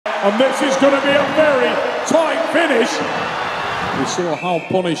And this is going to be a very tight finish. We saw how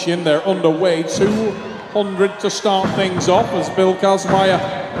punishing they're underway. 200 to start things off, as Bill Kazmaier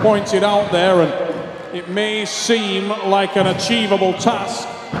pointed out there. And it may seem like an achievable task,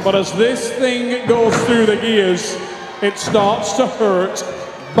 but as this thing goes through the gears, it starts to hurt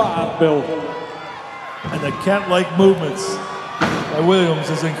bad, Bill. And the cat-like movements by Williams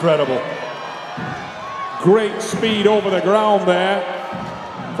is incredible. Great speed over the ground there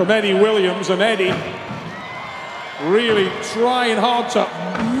from Eddie Williams, and Eddie really trying hard to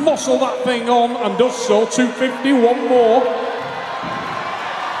muscle that thing on, and does so. 250, one more.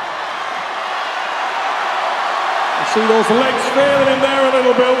 You see those legs failing in there a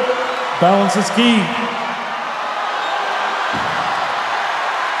little, Bill. Balance is key.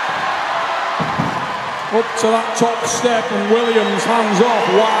 Up to that top step, and Williams hands off.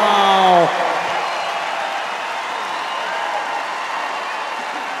 Wow.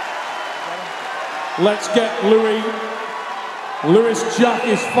 Let's get Lewis Jack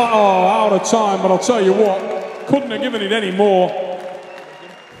is out of time, but I'll tell you what, couldn't have given it any more.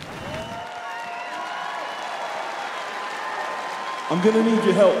 I'm gonna need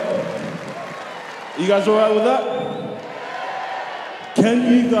your help. You guys all right with that? Can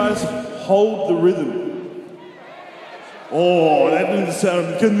you guys hold the rhythm? Oh, that didn't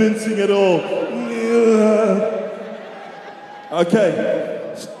sound convincing at all. Okay,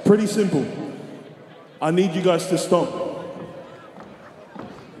 it's pretty simple. I need you guys to stomp.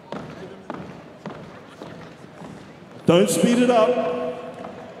 Don't speed it up.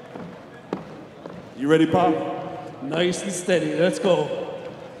 You ready, Pop? Nice and steady, let's go.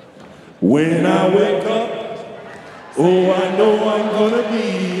 When I wake up, oh, I know I'm gonna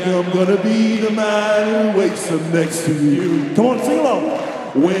be the man who wakes up next to you. Come on, sing along.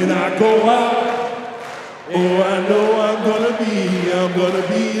 When I go out, oh, I know I'm gonna be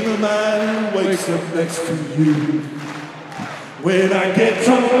the man who wakes up next to you. When I get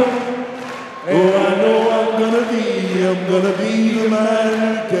drunk, oh, I know I'm gonna be the man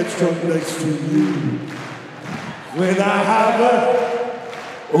who gets drunk next to you. When I have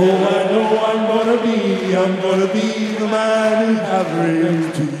oh, I know I'm gonna be the man who have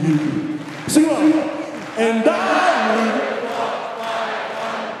raised to you. Sing along. And I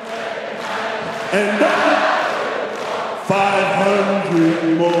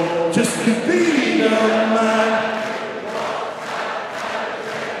 500 more just to be the man.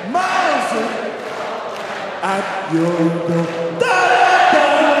 Miles at your door.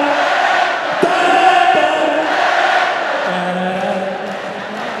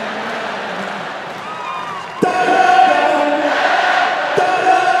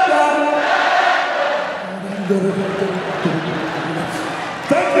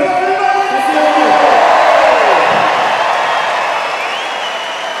 Thank you very much.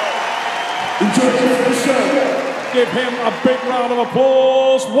 Enjoy the show. Give him a big round of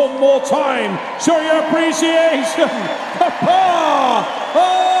applause one more time. Show your appreciation. Papa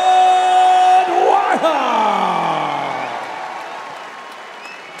Odwaya.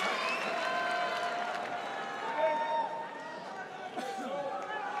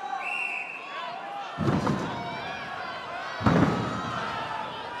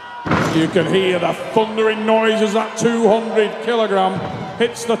 You can hear the thundering noise as that 200 kilogram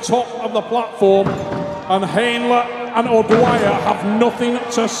hits the top of the platform, and Hainler and Odwaya have nothing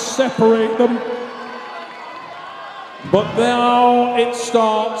to separate them. But now it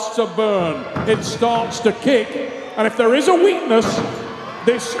starts to burn, it starts to kick, and if there is a weakness,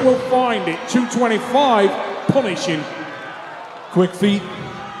 this will find it. 225, punishing. Quick feet,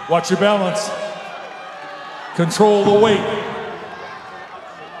 watch your balance. Control the weight.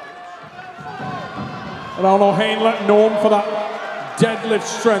 And I know Hainler, known for that deadlift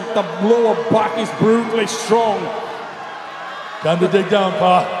strength. The lower back is brutally strong. Time to dig down,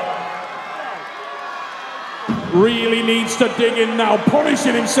 Pa. Really needs to dig in now,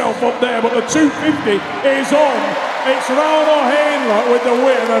 punishing himself up there, but the 250 is on. It's Rauno Hainler with the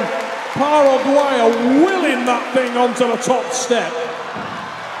win, and Pa Odwaya willing that thing onto the top step.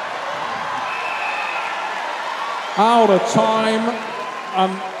 Out of time,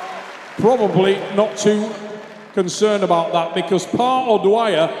 and probably not too concerned about that, because Pa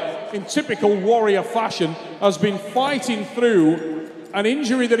Odwaya, in typical warrior fashion, has been fighting through an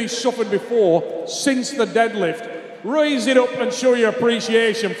injury that he suffered before since the deadlift. Raise it up and show your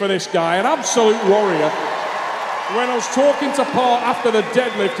appreciation for this guy, an absolute warrior. When I was talking to Pa after the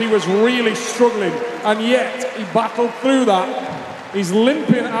deadlift, he was really struggling, and yet he battled through that. He's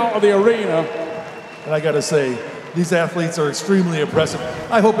limping out of the arena. And I gotta say, these athletes are extremely impressive.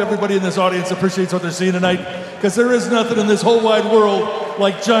 I hope everybody in this audience appreciates what they're seeing tonight, because there is nothing in this whole wide world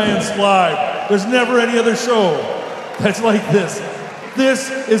like Giants Live. There's never any other show that's like this.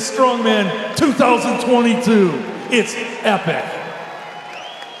 This is Strongman 2022. It's epic.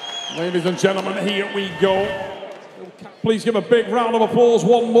 Ladies and gentlemen, here we go. Please give a big round of applause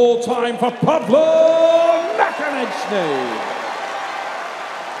one more time for Pavlo Nakonechny.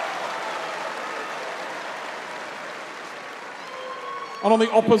 And on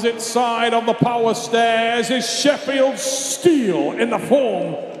the opposite side of the power stairs is Sheffield Steel in the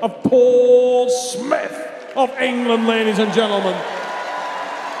form of Paul Smith of England, ladies and gentlemen.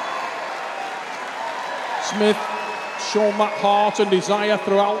 Smith shown that heart and desire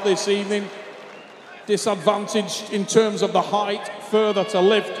throughout this evening. Disadvantaged in terms of the height, further to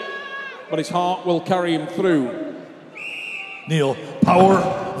lift, but his heart will carry him through. Neil, power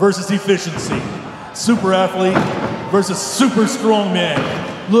versus efficiency. Super athlete versus super strong man.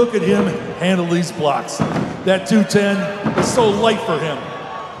 Look at him handle these blocks. That 210 is so light for him.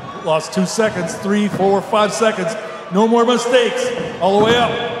 Lost 2 seconds, 3, 4, 5 seconds. No more mistakes. All the way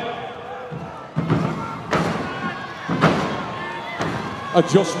up.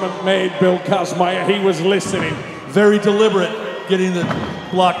 Adjustment made, Bill Kazmaier. He was listening. Very deliberate, getting the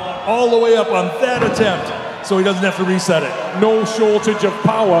block all the way up on that attempt so he doesn't have to reset it. No shortage of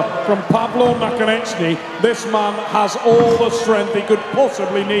power from Pavlo Nakonechny. This man has all the strength he could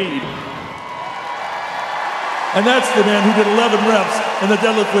possibly need. And that's the man who did 11 reps in the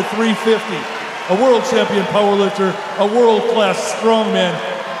deadlift with 350. A world champion powerlifter, a world-class strongman.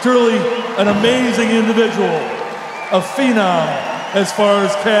 Truly an amazing individual. A phenom as far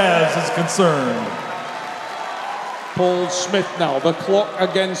as Kaz is concerned. Paul Smith now, the clock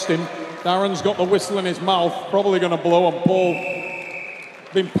against him. Darren's got the whistle in his mouth, probably going to blow, and Paul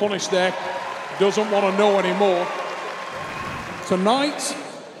been punished there, doesn't want to know anymore. Tonight,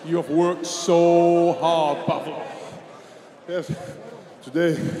 you have worked so hard, Pavlo. Yes,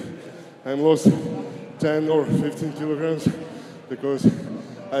 today I lost 10 or 15 kilograms because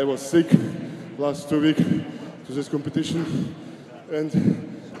I was sick last 2 weeks to this competition. And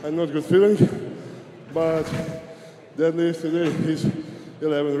I'm not good feeling, but deadlift today is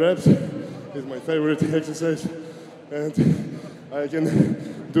 11 reps. It's my favorite exercise, and I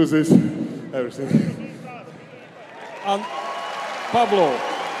can do this everything. And Pablo,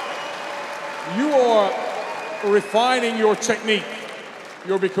 you are refining your technique.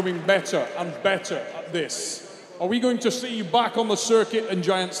 You're becoming better and better at this. Are we going to see you back on the circuit and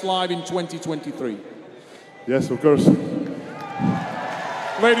Giants Live in 2023? Yes, of course.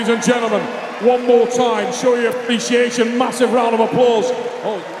 Ladies and gentlemen, one more time, show your appreciation, massive round of applause.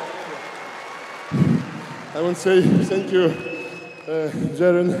 Oh. I want to say thank you,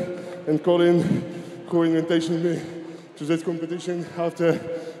 Jaren and Colin, who invited me to this competition after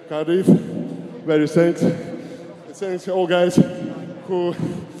Cardiff. Very thanks. Thanks all guys who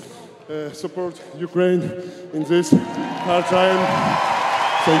support Ukraine in this hard time.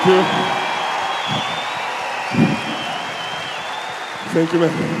 Thank you. Thank you,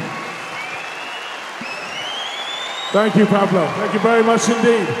 man. Thank you, Pablo. Thank you very much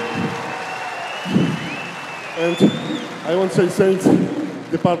indeed. And I want to say thanks,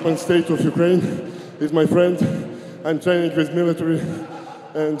 Department of State of Ukraine is my friend. I'm training with military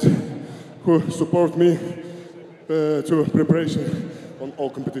and who support me to preparation on all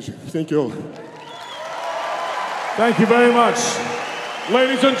competition. Thank you all. Thank you very much.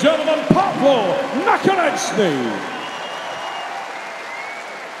 Ladies and gentlemen, Pavlo Nakonechny.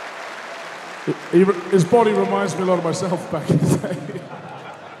 His body reminds me a lot of myself back in the day.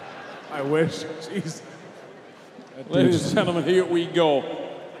 I wish. Jeez. Ladies and gentlemen, here we go.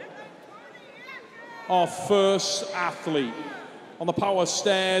 Our first athlete on the power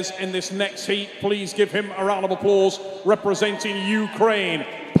stairs in this next heat. Please give him a round of applause representing Ukraine,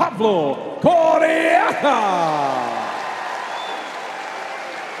 Pavlo Koryatka.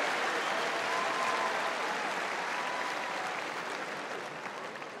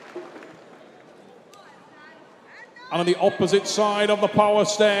 And on the opposite side of the power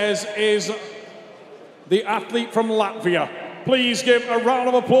stairs is the athlete from Latvia. Please give a round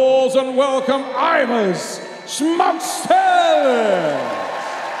of applause and welcome Aivars Smakstelis.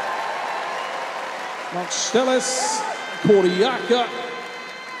 Smakstelis, Koryatka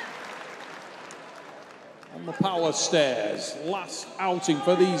on the power stairs. Last outing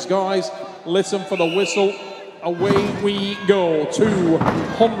for these guys. Listen for the whistle. Away we go.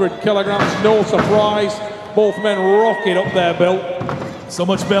 200 kilograms, no surprise. Both men rocking up their belt. So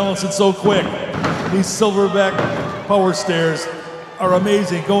much balance and so quick. These silverback power stairs are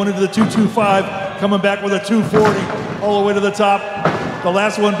amazing. Going into the 225, coming back with a 240, all the way to the top. The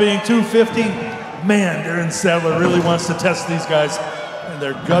last one being 250. Man, Darren Sadler really wants to test these guys. And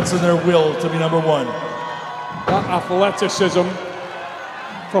and their guts and their will to be number one. That athleticism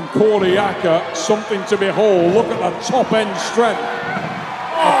from Kodiaka, something to behold. Look at the top end strength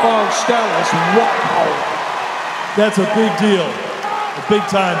of Barnes-Stellis. Wow. That's a big deal, a big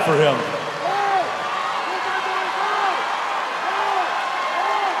time for him.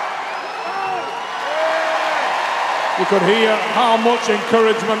 You could hear how much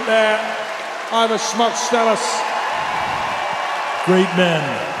encouragement there. Either Barnes-Stellis. Great men,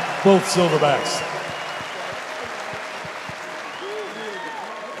 both silverbacks.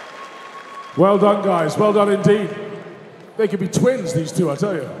 Well done, guys. Well done indeed. They could be twins, these two, I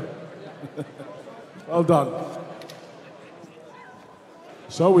tell you. Well done.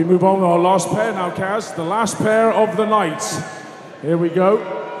 So we move on to our last pair now, Kaz. The last pair of the night. Here we go.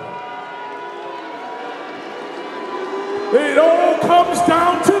 It all comes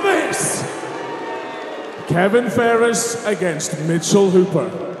down to this. Kevin Ferris against Mitchell Hooper.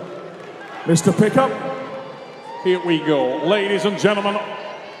 Mr. Pickup. Here we go. Ladies and gentlemen,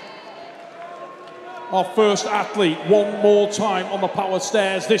 our first athlete, one more time on the power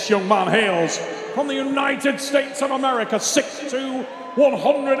stairs. This young man hails from the United States of America, 6'2",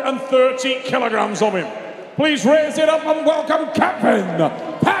 130 kilograms of him. Please raise it up and welcome Kevin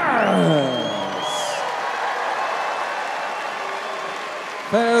Ferris.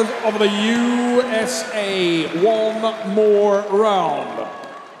 Ferris of the USA, one more round.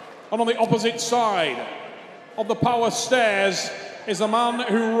 And on the opposite side of the power stairs is the man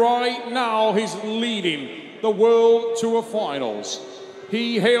who right now is leading the World Tour Finals.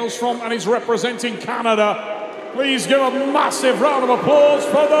 He hails from and is representing Canada. Please give a massive round of applause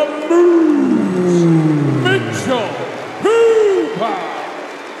for the Moose, Mitchell Hooper.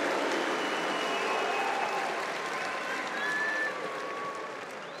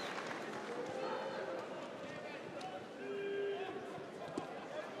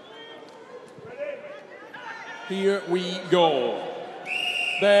 Here we go.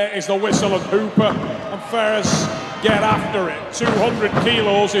 There is the whistle of Hooper, and Ferris get after it. 200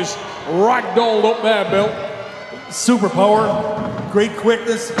 kilos is ragdolled up there, Bill. Super power, great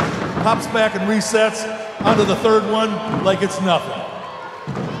quickness, pops back and resets onto the third one like it's nothing.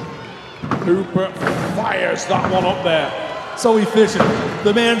 Hooper fires that one up there. So efficient.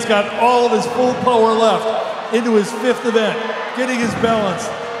 The man's got all of his full power left into his fifth event, getting his balance,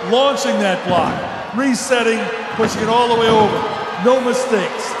 launching that block, resetting, pushing it all the way over. No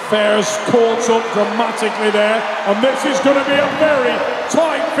mistakes. Ferris caught up dramatically there, and this is going to be a very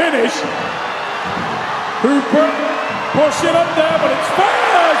tight finish. Hooper pushing up there, but it's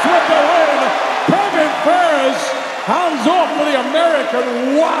Ferris with the win. Kevin Ferris, hands off for the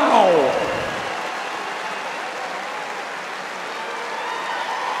American. Wow.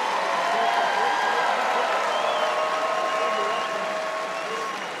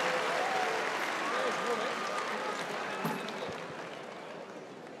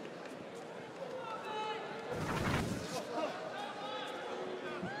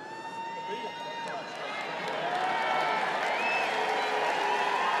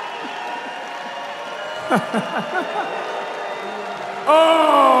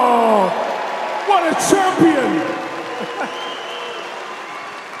 Oh, what a champion!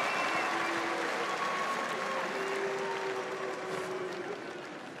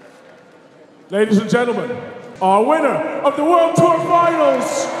 Ladies and gentlemen, our winner of the World Tour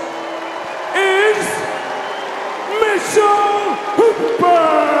Finals is Mitchell Hooper!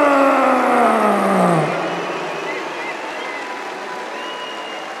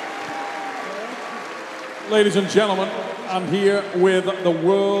 Ladies and gentlemen, I'm here with the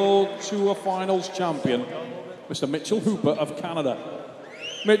World Tour Finals champion, Mr. Mitchell Hooper of Canada.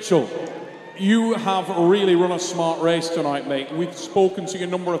 Mitchell, you have really run a smart race tonight, mate. We've spoken to you a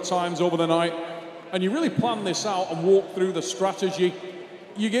number of times over the night, and you really planned this out and walked through the strategy.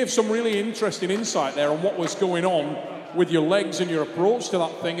 You gave some really interesting insight there on what was going on with your legs and your approach to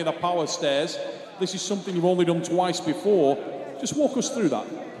that thing in the power stairs. This is something you've only done twice before. Just walk us through that.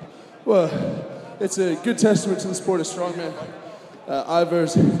 Well, it's a good testament to the sport of strongman.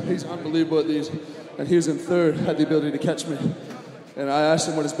 Ivers, he's unbelievable at these, and he was in third, had the ability to catch me. And I asked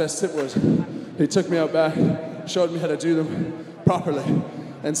him what his best tip was. He took me out back, showed me how to do them properly.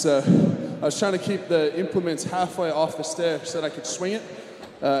 And so I was trying to keep the implements halfway off the stair so that I could swing it.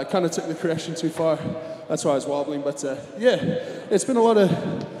 I kind of took the correction too far. That's why I was wobbling. But yeah, it's been a lot of,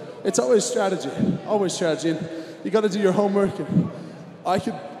 it's always strategy. And you got to do your homework. And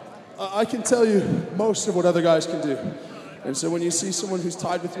I can tell you most of what other guys can do. And so when you see someone who's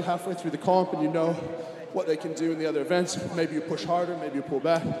tied with you halfway through the comp and you know what they can do in the other events, maybe you push harder, maybe you pull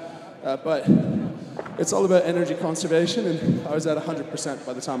back. But it's all about energy conservation, and I was at 100%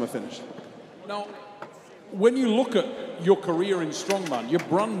 by the time I finished. Now, when you look at your career in strongman, you're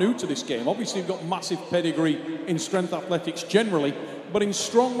brand new to this game. Obviously, you've got massive pedigree in strength athletics generally, but in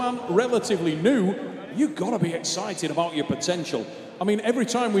strongman, relatively new, you've got to be excited about your potential. I mean, every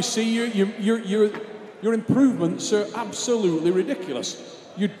time we see you, your improvements are absolutely ridiculous.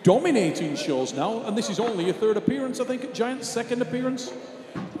 You're dominating shows now, and this is only your third appearance, I think, at Giants, second appearance?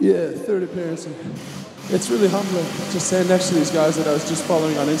 Yeah, third appearance. And it's really humbling to stand next to these guys that I was just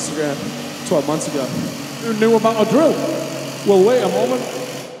following on Instagram 12 months ago. Who knew about a drill? Well, wait a moment.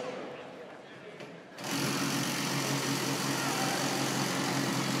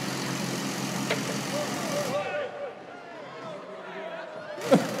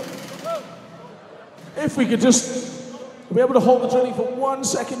 If we could just be able to hold the drilling for 1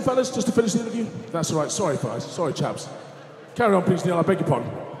 second, fellas, just to finish the interview. That's all right. Sorry, guys. Sorry, chaps. Carry on, please, Neil. I beg your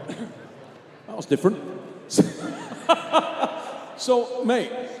pardon. That was different. So,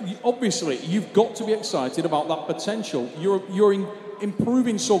 mate, obviously, you've got to be excited about that potential. You're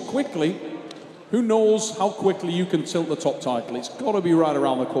improving so quickly. Who knows how quickly you can tilt the top title? It's got to be right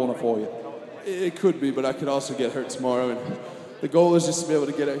around the corner for you. It could be, but I could also get hurt tomorrow. And the goal is just to be able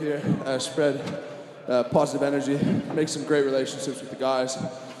to get out here, spread positive energy, make some great relationships with the guys,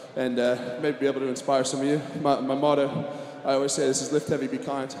 and maybe be able to inspire some of you. My motto, I always say this, is lift heavy, be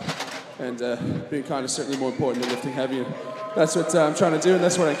kind. And being kind is certainly more important than lifting heavy. And that's what I'm trying to do, and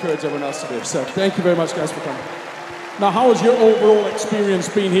that's what I encourage everyone else to do. So thank you very much, guys, for coming. Now, how has your overall experience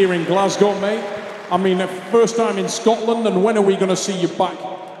been here in Glasgow, mate? I mean, first time in Scotland, and when are we going to see you back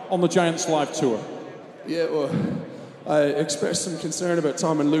on the Giants Live Tour? Yeah, well, I expressed some concern about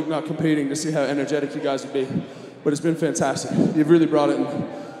Tom and Luke not competing to see how energetic you guys would be, but it's been fantastic. You've really brought it in.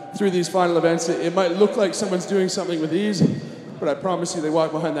 Through these final events, it might look like someone's doing something with ease, but I promise you they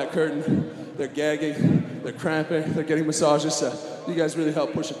walk behind that curtain, they're gagging, they're cramping, they're getting massages, so you guys really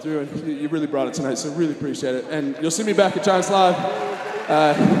helped push it through, and you really brought it tonight, so really appreciate it. And you'll see me back at Giants Live,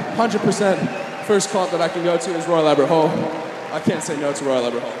 100%. First comp that I can go to is Royal Albert Hall. I can't say no to Royal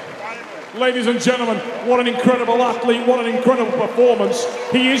Albert Hall. Ladies and gentlemen, what an incredible athlete, what an incredible performance.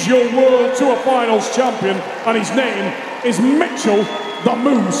 He is your World Tour Finals champion, and his name is Mitchell the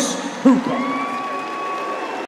Moose Hooper.